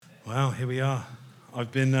Well, here we are.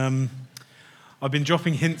 I've been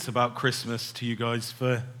dropping hints about Christmas to you guys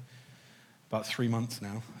for about 3 months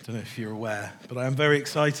now. I don't know if you're aware, but I am very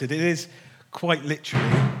excited. It is quite literally.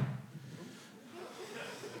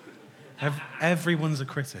 Everyone's a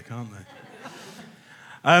critic, aren't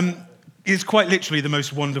they? It's quite literally the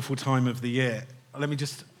most wonderful time of the year. Let me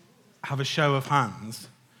just have a show of hands.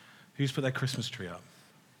 Who's put their Christmas tree up?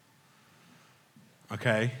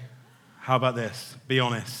 Okay. How about this? Be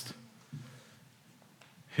honest.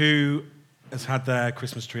 Who has had their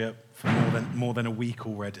Christmas tree up for more than a week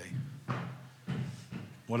already?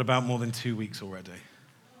 What about more than 2 weeks already?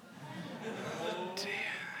 Dear.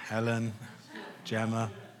 Helen, Gemma.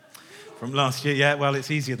 From last year, yeah, well, it's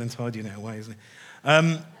easier than tidying it away, isn't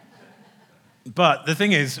it? But the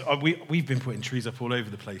thing is, we've been putting trees up all over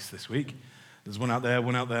the place this week. There's one out there,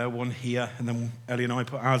 one here, and then Ellie and I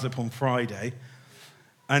put ours up on Friday.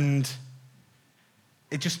 And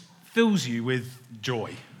it just fills you with joy,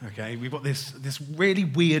 okay? We've got this really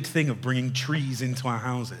weird thing of bringing trees into our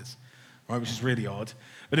houses, right, which is really odd.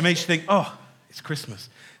 But it makes you think, oh, it's Christmas.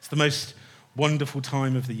 It's the most wonderful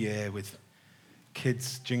time of the year with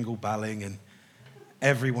kids jingle belling and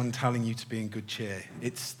everyone telling you to be in good cheer.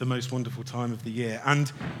 It's the most wonderful time of the year. And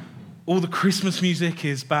all the Christmas music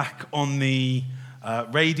is back on the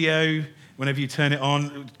radio. Whenever you turn it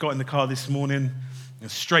on, got in the car this morning, and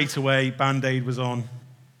straight away, Band-Aid was on.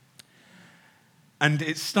 And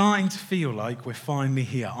it's starting to feel like we're finally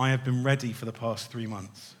here. I have been ready for the past 3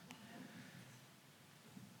 months.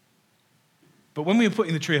 But when we were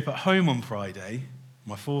putting the tree up at home on Friday,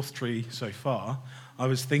 my 4th tree so far, I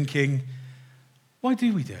was thinking, why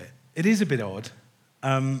do we do it? It is a bit odd.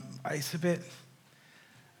 It's a bit,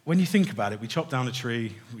 when you think about it, we chop down a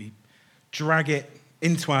tree, we drag it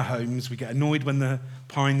into our homes, we get annoyed when the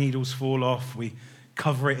pine needles fall off, we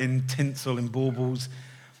cover it in tinsel and baubles,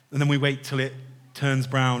 and then we wait till it turns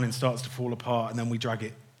brown and starts to fall apart, and then we drag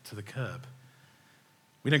it to the curb.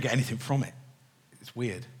 We don't get anything from it. It's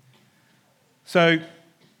weird. So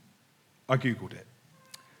I Googled it.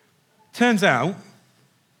 Turns out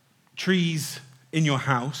trees in your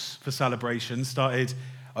house for celebrations started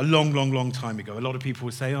a long time ago. A lot of people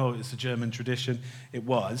would say, oh, it's a German tradition. It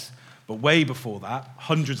was. But way before that,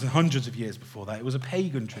 hundreds and hundreds of years before that, it was a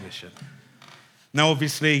pagan tradition. Now,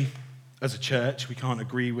 obviously, as a church, we can't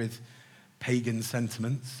agree with pagan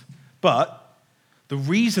sentiments, but the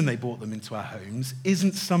reason they brought them into our homes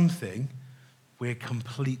isn't something we're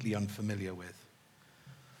completely unfamiliar with.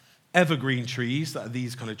 Evergreen trees, that are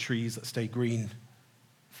these kind of trees that stay green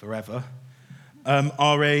forever,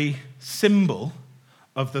 are a symbol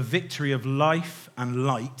of the victory of life and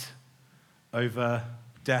light over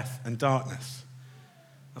death and darkness.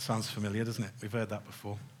 That sounds familiar, doesn't it? We've heard that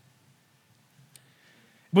before.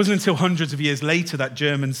 It wasn't until hundreds of years later that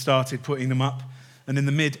Germans started putting them up, and in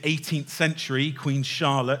the mid-18th century, Queen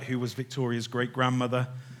Charlotte, who was Victoria's great-grandmother,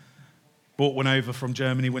 brought one over from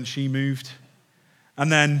Germany when she moved, and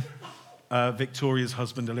then Victoria's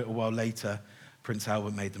husband a little while later, Prince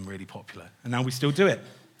Albert, made them really popular, and now we still do it.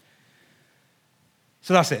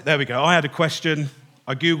 So that's it, there we go. I had a question,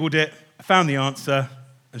 I Googled it, I found the answer,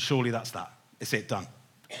 and surely that's that. It's it, done.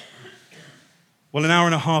 Well, an hour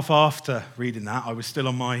and a half after reading that, I was still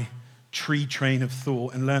on my tree train of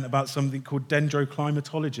thought and learnt about something called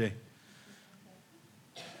dendroclimatology.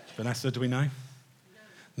 Vanessa, do we know?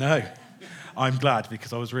 No. I'm glad,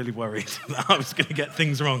 because I was really worried that I was going to get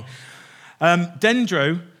things wrong.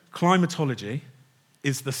 Dendroclimatology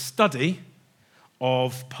is the study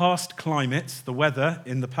of past climates, the weather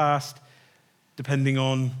in the past, depending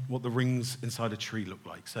on what the rings inside a tree look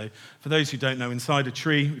like. So for those who don't know, inside a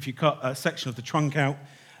tree, if you cut a section of the trunk out,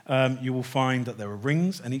 you will find that there are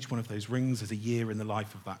rings, and each one of those rings is a year in the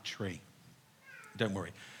life of that tree. Don't worry.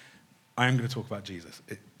 I am going to talk about Jesus.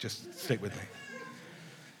 Just stick with me.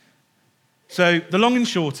 So the long and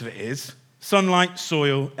short of it is, sunlight,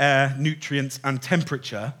 soil, air, nutrients, and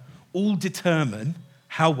temperature all determine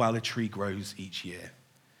how well a tree grows each year.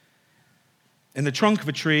 In the trunk of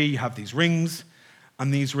a tree, you have these rings,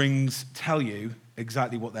 and these rings tell you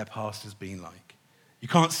exactly what their past has been like. You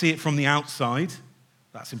can't see it from the outside.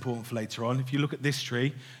 That's important for later on. If you look at this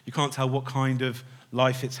tree, you can't tell what kind of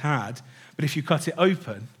life it's had, but if you cut it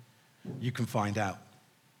open, you can find out.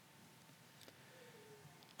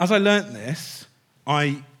 As I learnt this,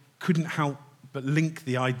 I couldn't help but link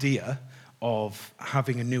the idea of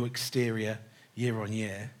having a new exterior year on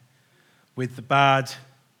year with the bad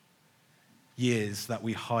years that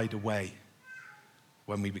we hide away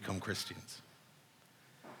when we become Christians.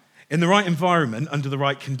 In the right environment, under the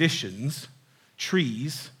right conditions,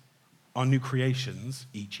 trees are new creations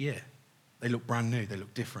each year. They look brand new, they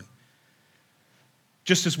look different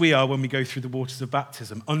Just as we are when we go through the waters of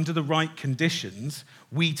baptism, under the right conditions,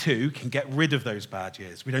 we too can get rid of those bad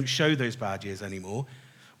years. We don't show those bad years anymore.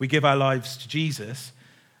 We give our lives to Jesus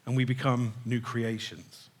and we become new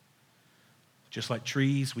creations. Just like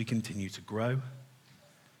trees, we continue to grow.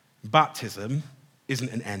 Baptism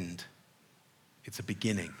isn't an end, it's a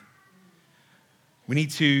beginning. We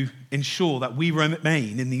need to ensure that we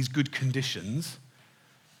remain in these good conditions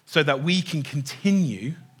so that we can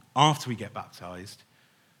continue, after we get baptized,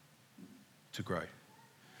 to grow.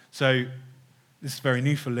 So this is very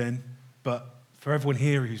new for Lynn, but for everyone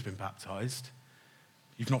here who's been baptized,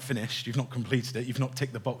 you've not finished, you've not completed it, you've not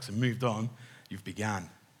ticked the box and moved on, you've began,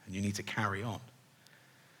 and you need to carry on.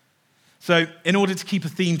 So in order to keep a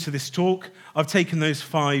theme to this talk, I've taken those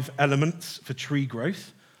 5 elements for tree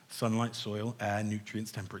growth: sunlight, soil, air,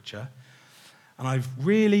 nutrients, temperature, and I've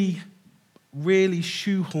really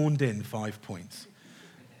shoehorned in 5 points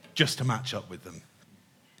just to match up with them.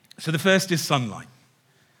 So the first is sunlight.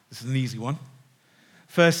 This is an easy one.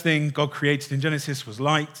 First thing God created in Genesis was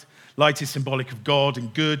light. Light is symbolic of God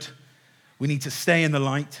and good. We need to stay in the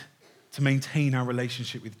light to maintain our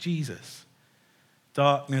relationship with Jesus.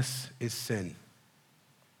 Darkness is sin.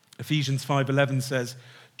 Ephesians 5:11 says,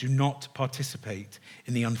 "Do not participate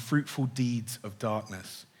in the unfruitful deeds of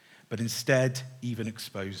darkness, but instead even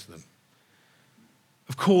expose them."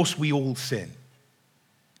 Of course, we all sin.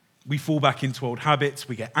 We fall back into old habits,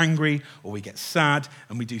 we get angry or we get sad,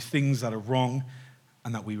 and we do things that are wrong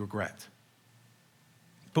and that we regret.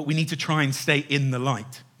 But we need to try and stay in the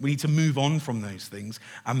light. We need to move on from those things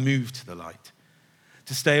and move to the light.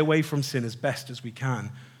 To stay away from sin as best as we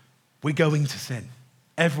can. We're going to sin.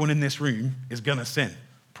 Everyone in this room is going to sin,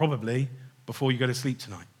 probably before you go to sleep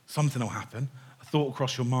tonight. Something will happen. A thought will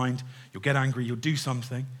cross your mind. You'll get angry. You'll do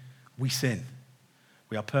something. We sin.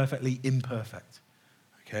 We are perfectly imperfect.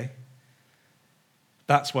 Okay?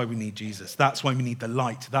 That's why we need Jesus. That's why we need the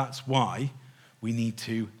light. That's why we need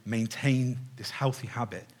to maintain this healthy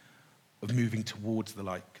habit of moving towards the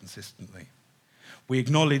light consistently. We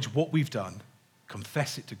acknowledge what we've done,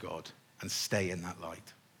 confess it to God, and stay in that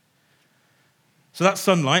light. So that's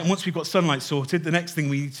sunlight. And once we've got sunlight sorted, the next thing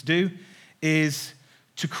we need to do is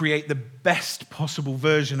to create the best possible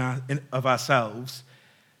version of ourselves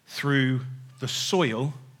through the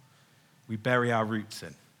soil we bury our roots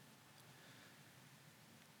in.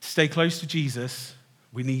 To stay close to Jesus,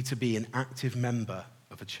 we need to be an active member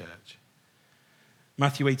of a church.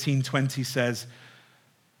 Matthew 18:20 says,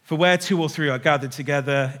 "For where 2 or 3 are gathered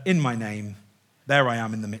together in my name, there I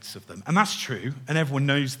am in the midst of them." And that's true, and everyone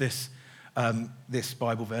knows this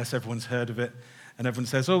Bible verse. Everyone's heard of it, and everyone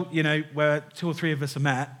says, "Oh, you know, where 2 or 3 of us are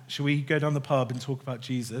met, shall we go down the pub and talk about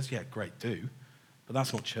Jesus?" Yeah, great, do. But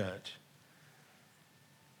that's not church.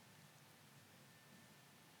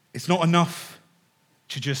 It's not enough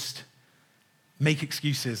to just make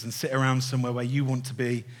excuses and sit around somewhere where you want to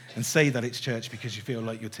be and say that it's church because you feel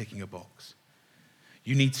like you're ticking a box.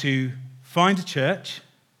 You need to find a church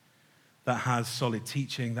that has solid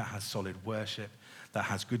teaching, that has solid worship, that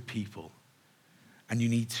has good people, and you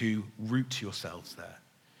need to root yourselves there.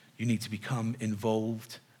 You need to become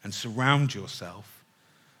involved and surround yourself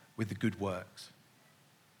with the good works.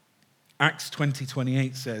 Acts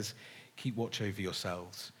 20:28 says, "Keep watch over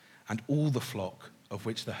yourselves and all the flock of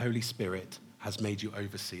which the Holy Spirit has made you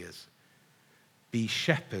overseers. Be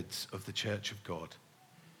shepherds of the church of God,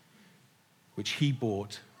 which he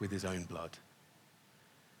bought with his own blood."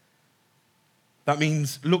 That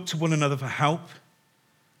means look to one another for help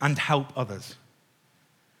and help others.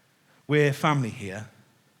 We're family here,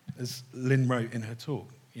 as Lynn wrote in her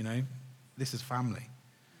talk, you know, this is family.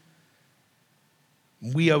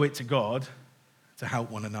 We owe it to God to help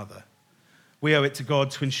one another. We owe it to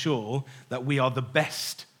God to ensure that we are the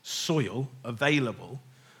best soil available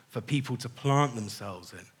for people to plant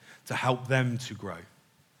themselves in, to help them to grow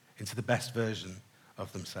into the best version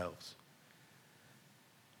of themselves.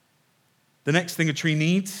 The next thing a tree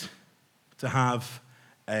needs to have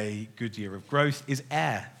a good year of growth is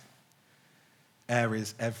air. Air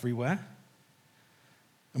is everywhere,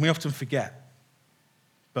 and we often forget,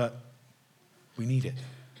 but we need it.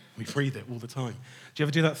 We breathe it all the time. Do you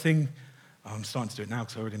ever do that thing? Oh, I'm starting to do it now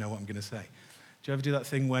because I already know what I'm going to say. Do you ever do that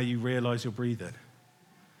thing where you realize you're breathing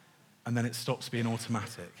and then it stops being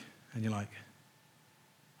automatic and you're like,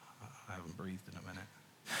 I haven't breathed in a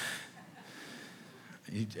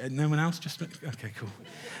minute. No one else? Just okay, cool.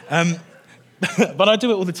 But I do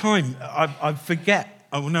it all the time. I forget.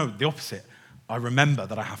 Oh, no, the opposite. I remember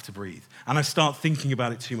that I have to breathe. And I start thinking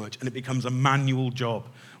about it too much and it becomes a manual job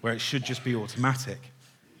where it should just be automatic.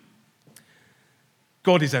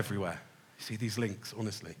 God is everywhere. You see these links,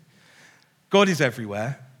 honestly. God is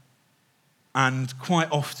everywhere, and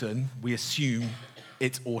quite often we assume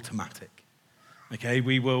it's automatic. Okay,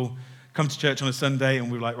 we will come to church on a Sunday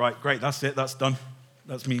and we're like, right, great, that's it, that's done.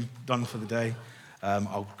 That's me done for the day.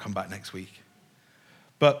 I'll come back next week.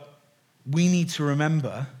 But we need to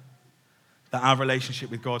remember that our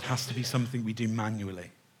relationship with God has to be something we do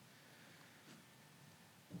manually.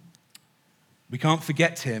 We can't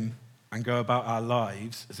forget him and go about our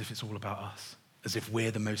lives as if it's all about us, as if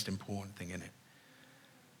we're the most important thing in it.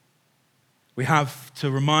 We have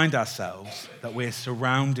to remind ourselves that we're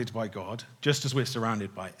surrounded by God, just as we're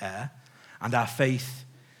surrounded by air, and our faith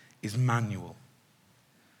is manual.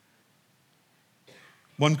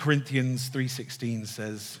 1 Corinthians 3:16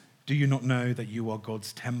 says, "Do you not know that you are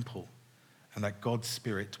God's temple and that God's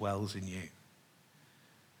Spirit dwells in you?"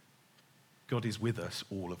 God is with us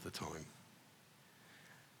all of the time.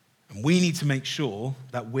 And we need to make sure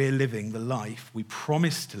that we're living the life we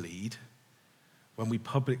promised to lead when we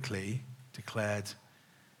publicly declared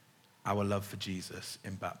our love for Jesus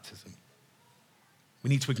in baptism. We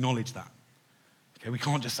need to acknowledge that. Okay, we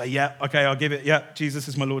can't just say, yeah, okay, I'll give it, yeah, Jesus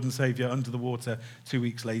is my Lord and Savior, under the water, 2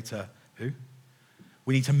 weeks later, who?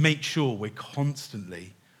 We need to make sure we're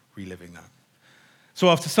constantly reliving that. So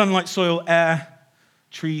after sunlight, soil, air,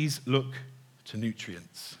 trees look to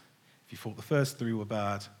nutrients. If you thought the first three were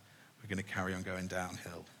bad, we're going to carry on going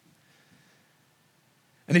downhill.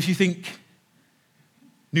 And if you think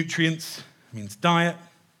nutrients means diet,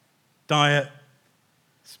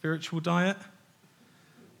 spiritual diet,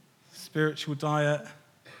 spiritual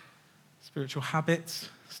habits,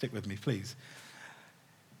 stick with me, please.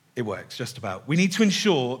 It works, just about. We need to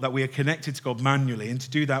ensure that we are connected to God manually, and to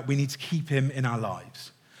do that, we need to keep him in our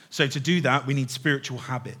lives. So to do that, we need spiritual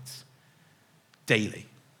habits daily.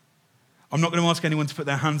 I'm not going to ask anyone to put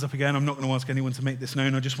their hands up again. I'm not going to ask anyone to make this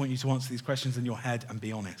known. I just want you to answer these questions in your head and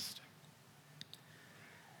be honest.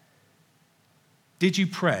 Did you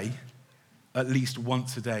pray at least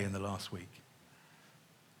once a day in the last week?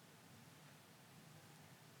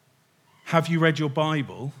 Have you read your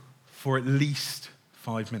Bible for at least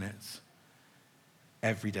 5 minutes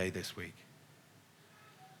every day this week?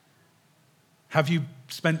 Have you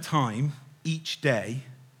spent time each day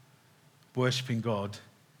worshiping God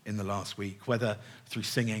in the last week, whether through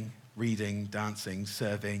singing, reading, dancing,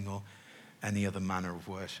 serving, or any other manner of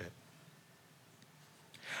worship?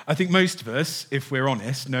 I think most of us, if we're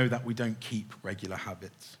honest, know that we don't keep regular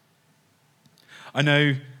habits. I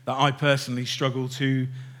know that I personally struggle to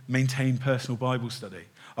maintain personal Bible study.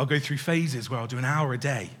 I'll go through phases where I'll do an hour a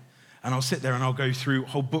day, and I'll sit there and I'll go through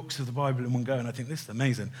whole books of the Bible in one go, and I think, this is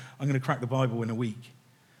amazing. I'm going to crack the Bible in a week.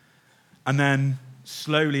 And then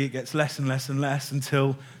slowly it gets less and less and less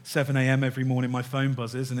until 7 a.m. every morning my phone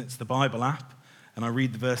buzzes and it's the Bible app, and I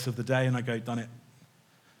read the verse of the day and I go, done it.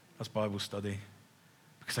 That's Bible study.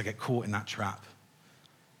 Because I get caught in that trap.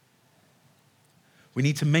 We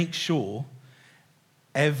need to make sure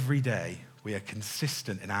every day we are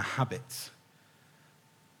consistent in our habits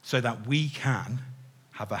so that we can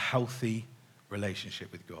have a healthy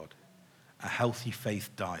relationship with God, a healthy faith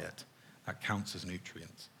diet that counts as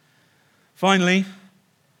nutrients. Finally,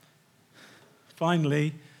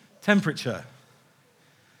 temperature.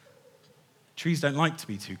 Trees don't like to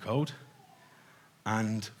be too cold,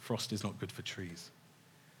 and frost is not good for trees.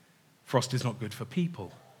 Frost is not good for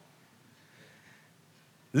people.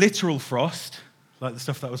 Literal frost, like the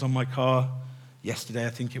stuff that was on my car yesterday, I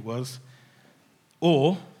think it was,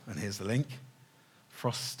 or, and here's the link,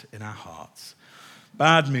 frost in our hearts.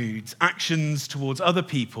 Bad moods, actions towards other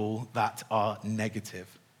people that are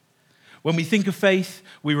negative. When we think of faith,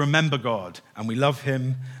 we remember God, and we love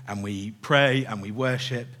him, and we pray, and we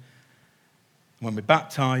worship. When we're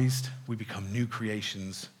baptized, we become new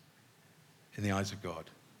creations in the eyes of God.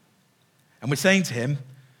 And we're saying to him,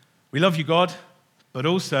 we love you, God, but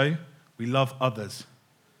also we love others.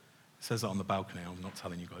 It says that on the balcony. I'm not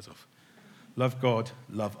telling you guys off. Love God,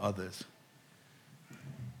 love others.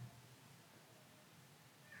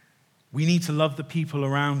 We need to love the people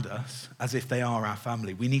around us as if they are our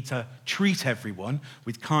family. We need to treat everyone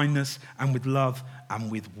with kindness and with love and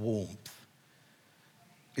with warmth.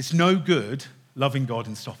 It's no good loving God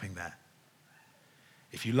and stopping there.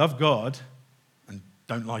 If you love God and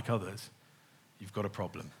don't like others, you've got a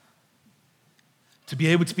problem. To be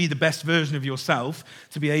able to be the best version of yourself,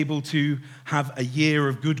 to be able to have a year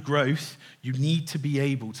of good growth, you need to be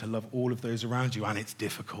able to love all of those around you, and it's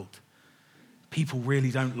difficult. People really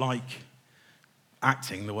don't like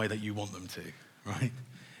acting the way that you want them to, right?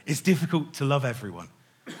 It's difficult to love everyone,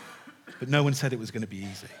 but no one said it was going to be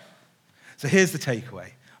easy. So here's the takeaway.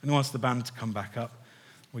 I'm going to ask the band to come back up.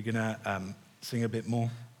 We're going to sing a bit more.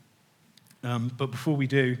 But before we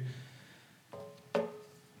do,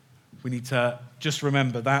 we need to just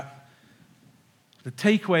remember that the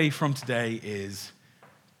takeaway from today is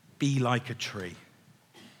be like a tree.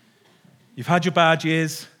 You've had your bad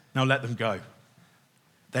years, now let them go.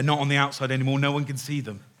 They're not on the outside anymore. No one can see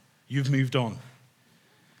them. You've moved on.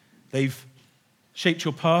 They've shaped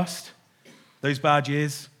your past. Those bad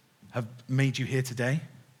years have made you here today.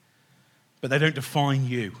 But they don't define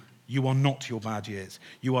you. You are not your bad years.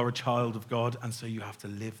 You are a child of God, and so you have to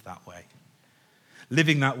live that way.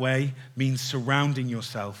 Living that way means surrounding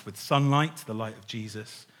yourself with sunlight, the light of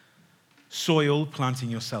Jesus, soil, planting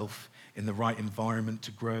yourself in the right environment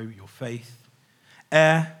to grow your faith,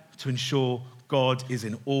 air, to ensure God is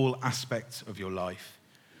in all aspects of your life,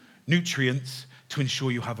 nutrients, to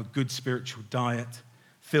ensure you have a good spiritual diet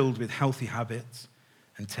filled with healthy habits,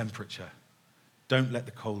 and temperature. Don't let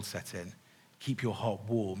the cold set in. Keep your heart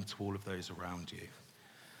warm to all of those around you.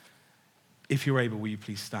 If you're able, will you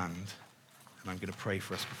please stand? And I'm going to pray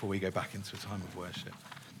for us before we go back into a time of worship.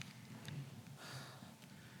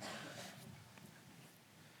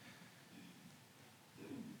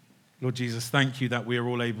 Lord Jesus, thank you that we are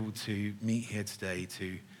all able to meet here today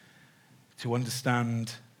to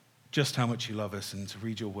understand just how much you love us and to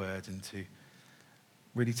read your word and to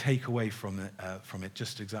really take away from it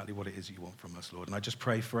just exactly what it is you want from us, Lord. And I just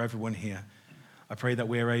pray for everyone here. I pray that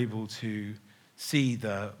we're able to see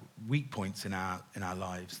the weak points in our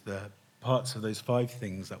lives, the parts of those 5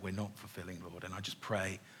 things that we're not fulfilling, Lord. And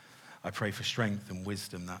I pray for strength and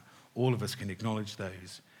wisdom that all of us can acknowledge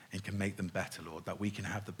those and can make them better, Lord, that we can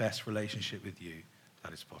have the best relationship with you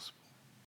that is possible.